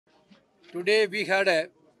Today we had a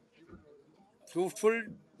fruitful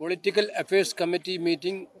Political Affairs Committee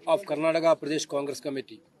meeting of Karnataka Pradesh Congress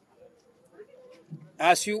Committee.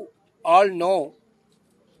 As you all know,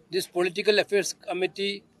 this Political Affairs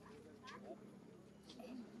Committee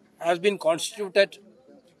has been constituted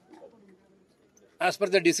as per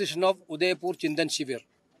the decision of Udaipur Chintan Shivir.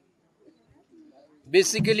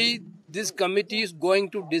 Basically, this committee is going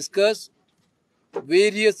to discuss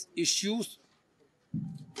various issues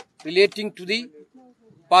relating to the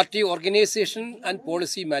party organization and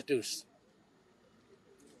policy matters.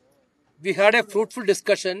 We had a fruitful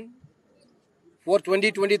discussion for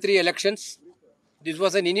 2023 elections. This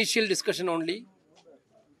was an initial discussion only.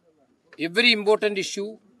 Every important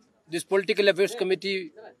issue, this Political Affairs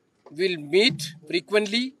Committee will meet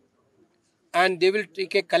frequently and they will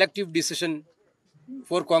take a collective decision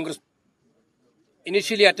for Congress.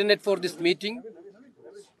 Initially attended for this meeting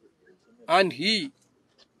and he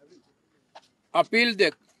appealed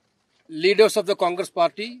the leaders of the Congress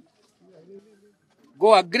party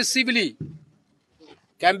go aggressively,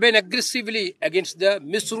 campaign aggressively against the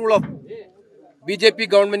misrule of BJP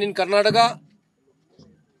government in Karnataka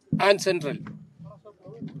and Central.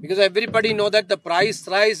 Because everybody knows that the price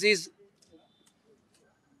rise is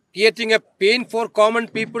creating a pain for common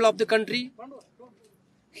people of the country.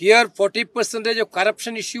 Here 40% of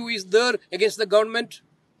corruption issue is there against the government.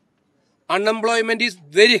 Unemployment is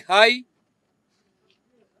very high.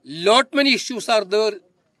 Lot many issues are there.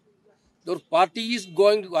 The party is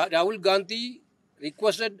going to, Rahul Gandhi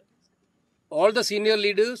requested all the senior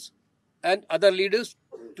leaders and other leaders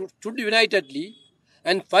to unitedly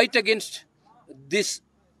and fight against this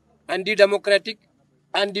anti-democratic,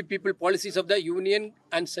 anti-people policies of the union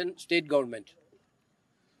and state government.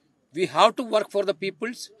 We have to work for the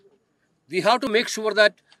peoples. We have to make sure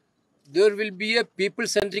that there will be a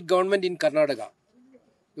people-centric government in Karnataka.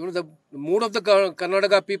 You know, the mood of the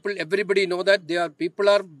Karnataka people, everybody know that people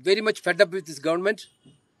are very much fed up with this government.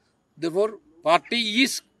 Therefore, party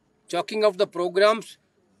is chalking out the programs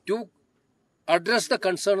to address the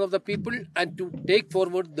concern of the people and to take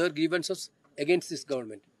forward their grievances against this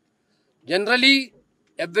government. Generally,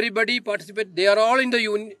 everybody participate. They are all in the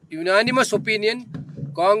unanimous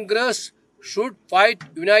opinion. Congress should fight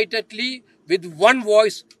unitedly with one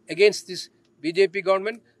voice against this BJP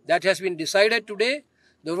government. That has been decided today.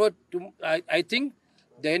 Therefore, I think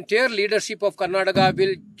the entire leadership of Karnataka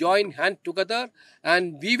will join hands together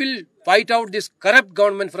and we will fight out this corrupt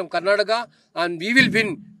government from Karnataka and we will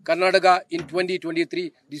win Karnataka in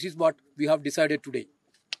 2023. This is what we have decided today.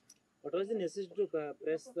 What was the necessity to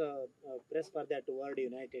press for that word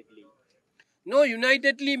unitedly? No,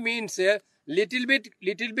 unitedly means little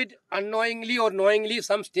bit unknowingly or knowingly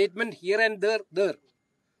some statement here and there.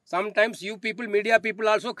 Sometimes you people, media people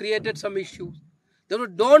also created some issues. Therefore,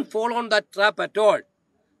 don't fall on that trap at all.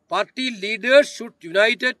 Party leaders should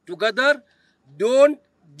unite together. Don't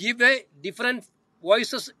give a different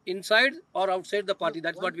voices inside or outside the party.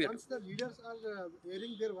 That's what we are doing. Once the leaders are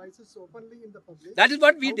airing their voices openly in the public, that is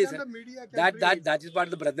what we decided. That is what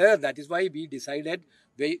the brother. That is why we decided.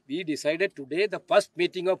 We decided today. The first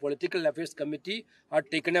meeting of Political Affairs Committee had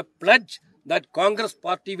taken a pledge that Congress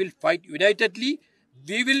party will fight unitedly.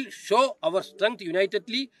 We will show our strength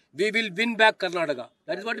unitedly. We will win back Karnataka.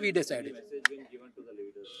 That is what we decided. Message been given to the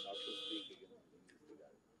leaders not to speak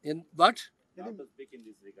again. In what? Not to speak in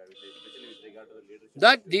this regard, especially with regard to the leadership.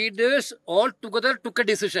 That leaders all together took a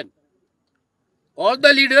decision. All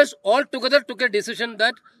the leaders all together took a decision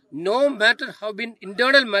that no matter how been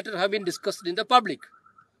internal matter have been discussed in the public.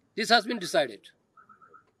 This has been decided.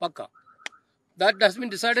 Pakka. That has been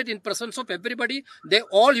decided in presence of everybody. They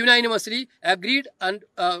all unanimously agreed and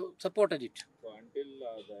supported it. So until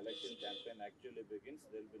the election campaign actually begins,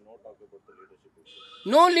 there will be no talk about the leadership issue.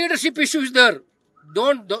 No leadership issue is there.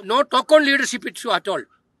 No talk on leadership issue at all.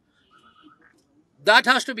 That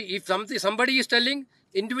has to be, if somebody is telling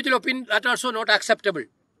individual opinion, that also not acceptable.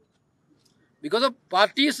 Because of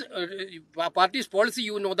party's policy,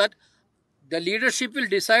 you know that the leadership will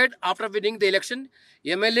decide after winning the election.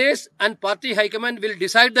 MLAs and party high command will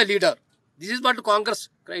decide the leader. This is what the Congress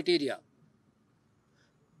criteria.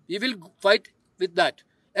 We will fight with that.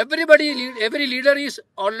 Every leader is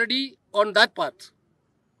already on that path.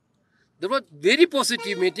 There was very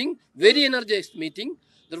positive meeting, very energized meeting.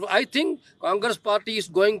 Therefore, I think Congress party is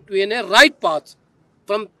going to in a right path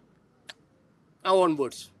from now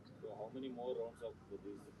onwards. So how many more rounds of this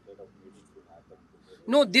set of meetings will happen?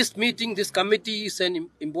 No, this committee is an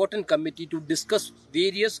important committee to discuss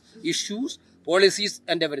various issues, policies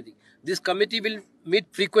and everything. This committee will meet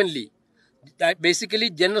frequently. That basically,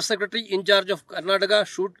 General Secretary in charge of Karnataka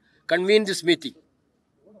should convene this meeting.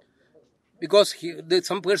 because there's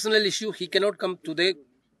some personal issue, he cannot come today.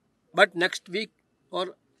 But next week or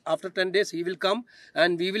after 10 days, he will come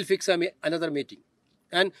and we will fix another meeting.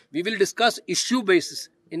 And we will discuss issue basis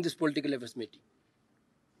in this political affairs meeting.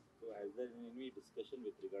 So has there been any discussion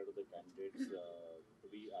with regard to the candidates to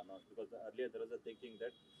be announced? Because earlier there was a thinking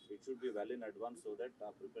that it should be well in advance so that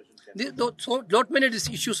preparation can So lot many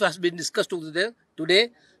issues has been discussed today,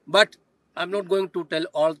 but I'm not going to tell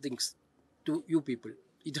all things to you people.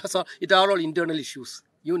 It are all internal issues.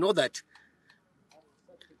 You know that.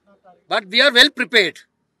 But we are well prepared.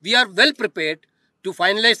 We are well prepared to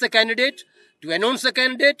finalize the candidate, to announce the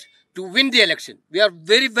candidate, to win the election. We are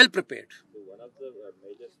very well prepared. So one of the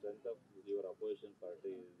major strengths of your opposition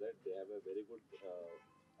party is that they have a very good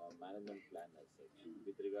management plan as such,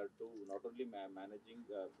 with regard to not only managing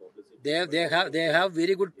publicity. They have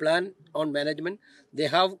very good plan on management. They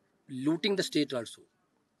have looting the state also.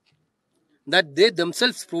 That they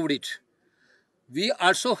themselves proved it. We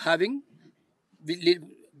also having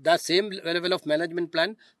the same level of management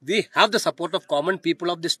plan. We have the support of common people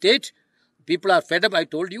of the state. People are fed up, I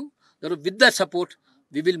told you. With that support,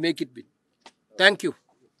 we will make it win. Thank you.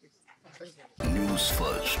 News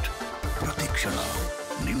first ಪ್ರತಿಕ್ಷಣ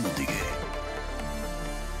ನಿಮ್ಮೊಂದಿಗೆ.